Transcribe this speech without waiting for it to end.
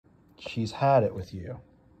She's had it with you.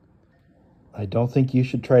 I don't think you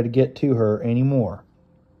should try to get to her anymore.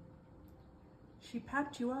 She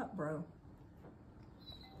papped you up, bro.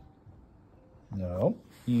 No,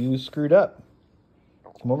 you screwed up.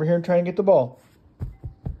 Come over here and try and get the ball.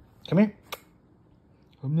 Come here.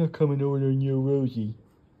 I'm not coming over there near Rosie.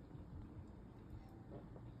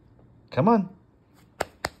 Come on.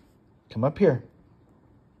 Come up here.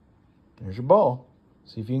 There's your ball.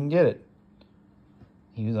 See if you can get it.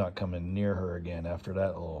 He's not coming near her again after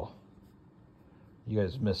that little... You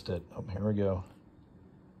guys missed it. Oh, here we go.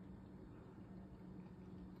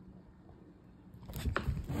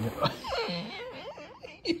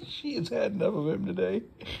 She has had enough of him today.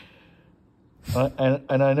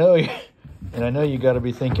 And I know you got to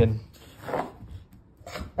be thinking.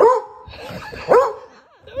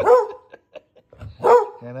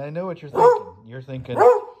 And I know what you're thinking. You're thinking,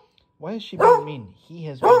 why is she being mean? He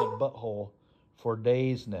has been a butthole for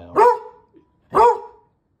days now. Come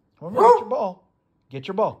on, get your ball. Get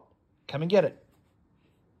your ball. Come and get it.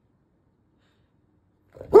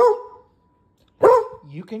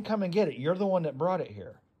 You can come and get it. You're the one that brought it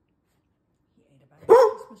here. He ate a bag of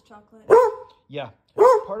Christmas chocolate. Yeah.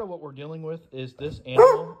 Part of what we're dealing with is this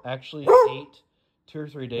animal actually ate 2 or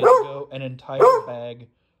 3 days ago an entire bag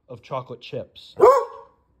of chocolate chips.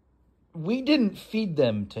 We didn't feed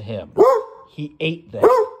them to him. He ate them.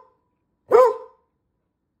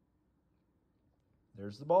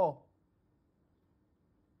 There's the ball.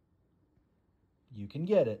 You can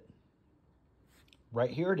get it.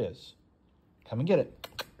 Right here it is. Come and get it.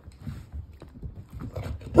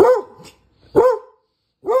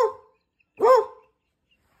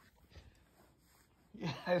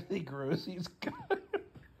 Yeah, I think Rosie's got it.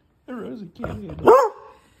 Rosie can't handle it.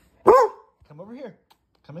 Come over here.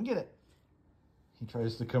 Come and get it. He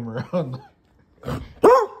tries to come around.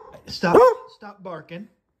 Stop barking.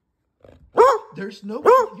 There's no...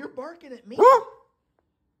 You're barking at me.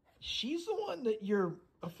 She's the one that you're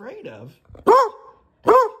afraid of.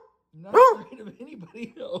 Not afraid of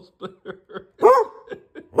anybody else but her. Come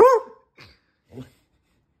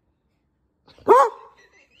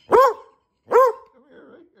here,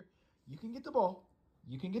 right here. You can get the ball.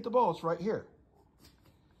 You can get the ball. It's right here.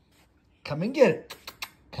 Come and get it.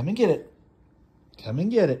 Come and get it. Come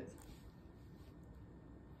and get it.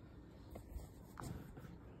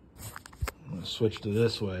 I'm going to switch to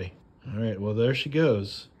this way. All right, well, there she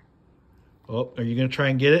goes. Oh, are you going to try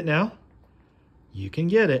and get it now? You can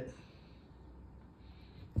get it.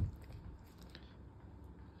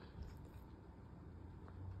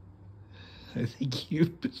 I think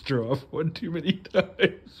you've pissed her off one too many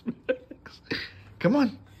times, Max. Come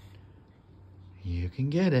on. You can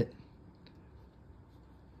get it.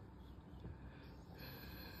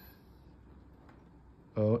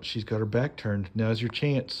 Oh, she's got her back turned. Now's your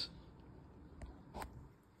chance.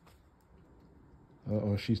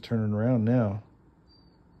 Uh-oh, she's turning around now.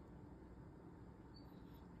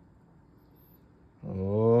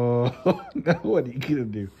 Oh, now what are you going to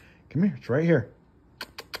do? Come here. It's right here.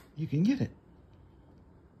 You can get it.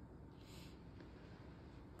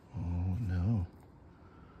 Oh, no.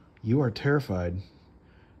 You are terrified.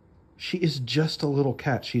 She is just a little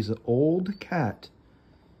cat. She's an old cat.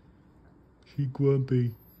 She's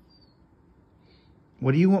grumpy.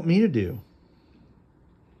 What do you want me to do?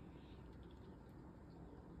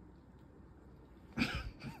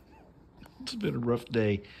 It's been a rough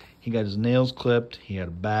day. He got his nails clipped. He had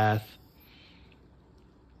a bath.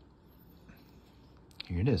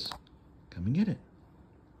 Here it is. Come and get it.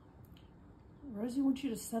 Rosie wants you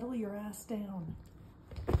to settle your ass down.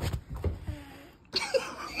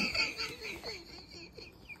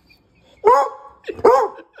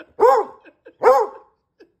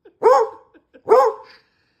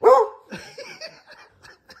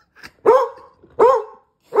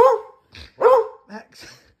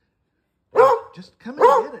 Max, just come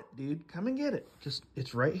and get it, dude. Come and get it.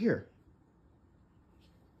 It's right here.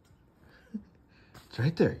 It's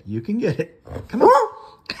right there. You can get it. Come on.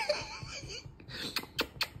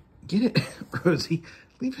 Get it, Rosie.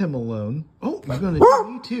 Leave him alone. Oh, I'm going to do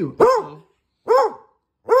you too. Uh-oh.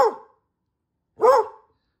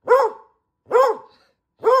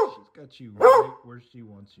 She's got you right where she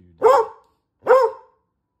wants you.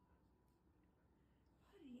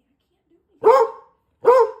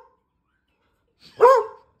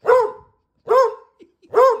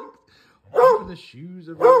 Over the shoes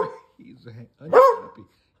of her. He's unhappy.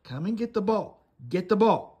 Come and get the ball. Get the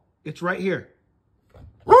ball. It's right here.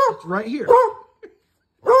 It's right here.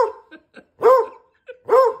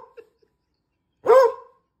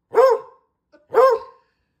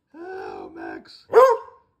 Oh, Max.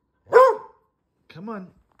 Come on.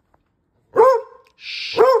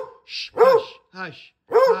 Shh, hush, hush,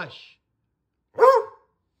 hush.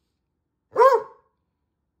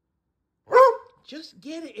 Just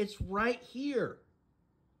get it. It's right here.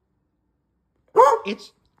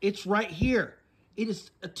 It's right here. It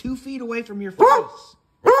is 2 feet away from your face.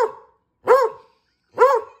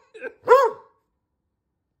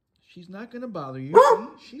 She's not going to bother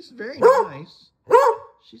you. She's very nice.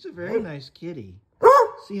 She's a very nice kitty.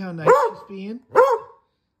 See how nice she's being?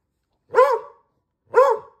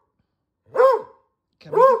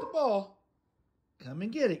 Come and get the ball. Come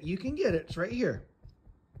and get it. You can get it. It's right here.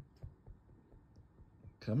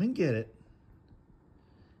 Come and get it.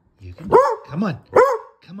 You can. Come on.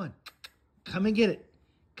 Come on. Come and get it.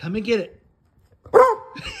 Come and get it.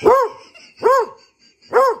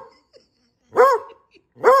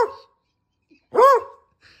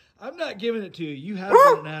 I'm not giving it to you. You have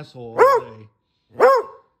been an asshole all day.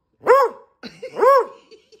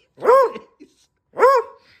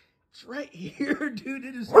 It's right here, dude.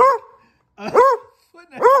 It is a foot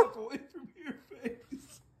and a half away from your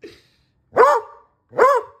face.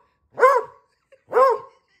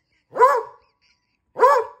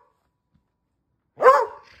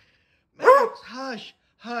 Max, hush,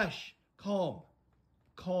 hush. Calm.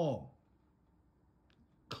 Calm.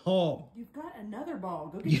 Calm. You've got another ball.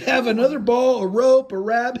 Go get You have another ball, a rope, a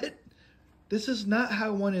rabbit. This is not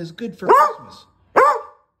how one is good for Christmas.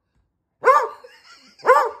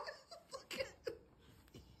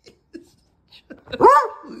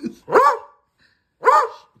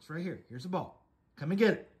 It's right here. Here's the ball. Come and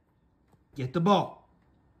get it. Get the ball.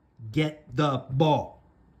 Get the ball.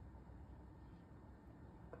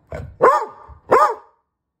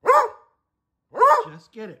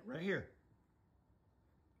 Just get it right here.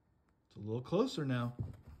 It's a little closer now.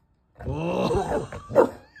 Oh.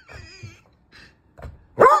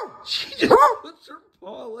 She just puts her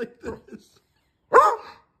paw like this.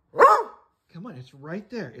 Come on, it's right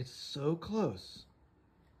there. It's so close.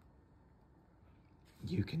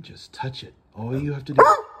 You can just touch it. All you have to do.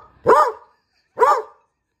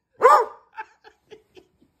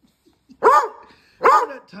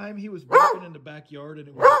 Remember that time he was walking in the backyard and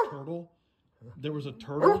it was a turtle? There was a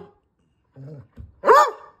turtle.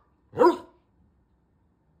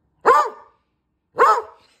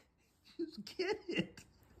 Just get it.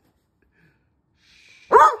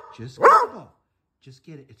 Just get the ball. Just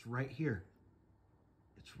get it. It's right here.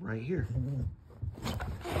 It's right here.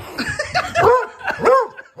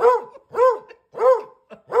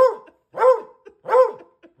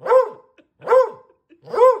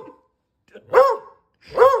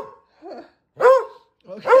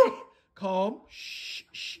 Okay, calm. Shh,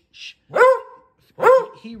 shh, shh.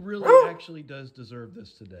 He really actually does deserve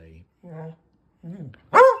this today.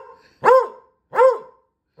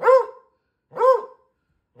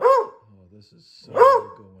 This is so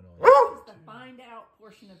going on. This is the find out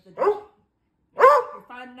portion of the day. You're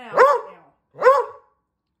finding out right now.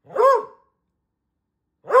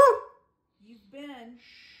 You've been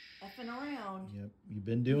effing around. Yep, you've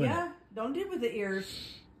been doing it. Yeah, don't do it with the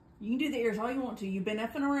ears. You can do the ears all you want to. You've been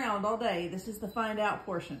effing around all day. This is the find out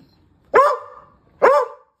portion.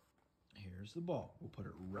 Here's the ball. We'll put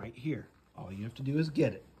it right here. All you have to do is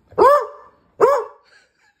get it.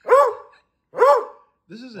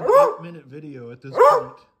 This is an 8-minute video at this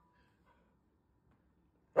point.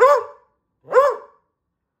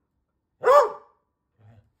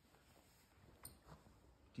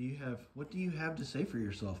 What do you have to say for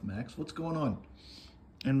yourself, Max? What's going on?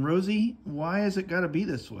 And Rosie, why has it got to be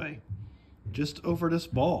this way? Just over this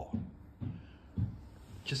ball.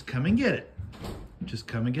 Just come and get it. Just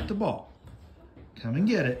come and get the ball. Come and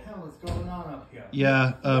get it. What the hell is going on up here?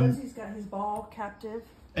 Yeah. Rosie's got his ball captive.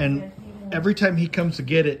 And every time he comes to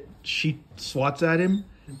get it, she swats at him,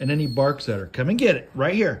 and then he barks at her. Come and get it,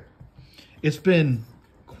 right here. It's been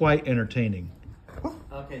quite entertaining.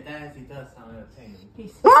 Okay, that actually does sound entertaining.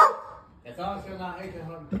 He's As long as you're not eating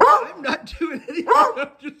her. I'm not doing anything.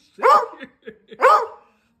 I'm just sitting here.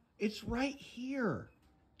 It's right here.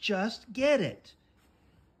 Just get it.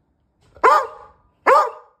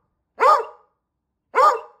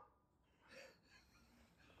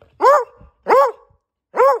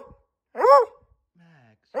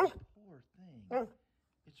 Max, poor thing.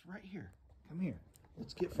 It's right here. Come here.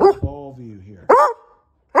 Let's get full ball view here.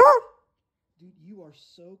 Dude, you are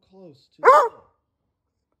so close to the ball.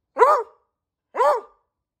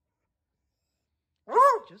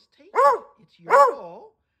 Just take it. It's your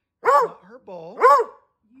ball. It's not her ball.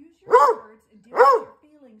 use your words and deal with your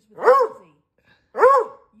feelings with Rosie.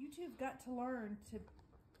 You two have got to learn to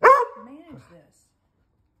manage this.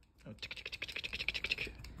 Oh,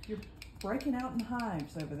 You're breaking out in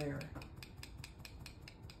hives over there.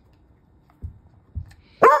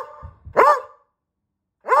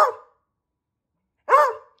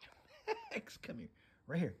 X, come here.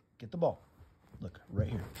 Right here. Get the ball. Look, right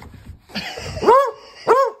here.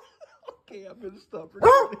 Okay, I'm going to stop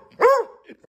recording.